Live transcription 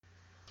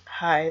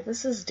Hi,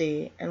 this is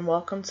Dee, and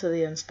welcome to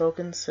the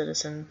Unspoken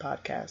Citizen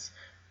podcast.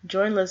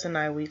 Join Liz and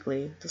I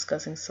weekly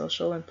discussing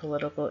social and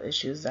political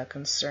issues that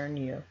concern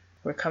you.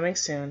 We're coming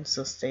soon,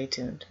 so stay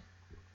tuned.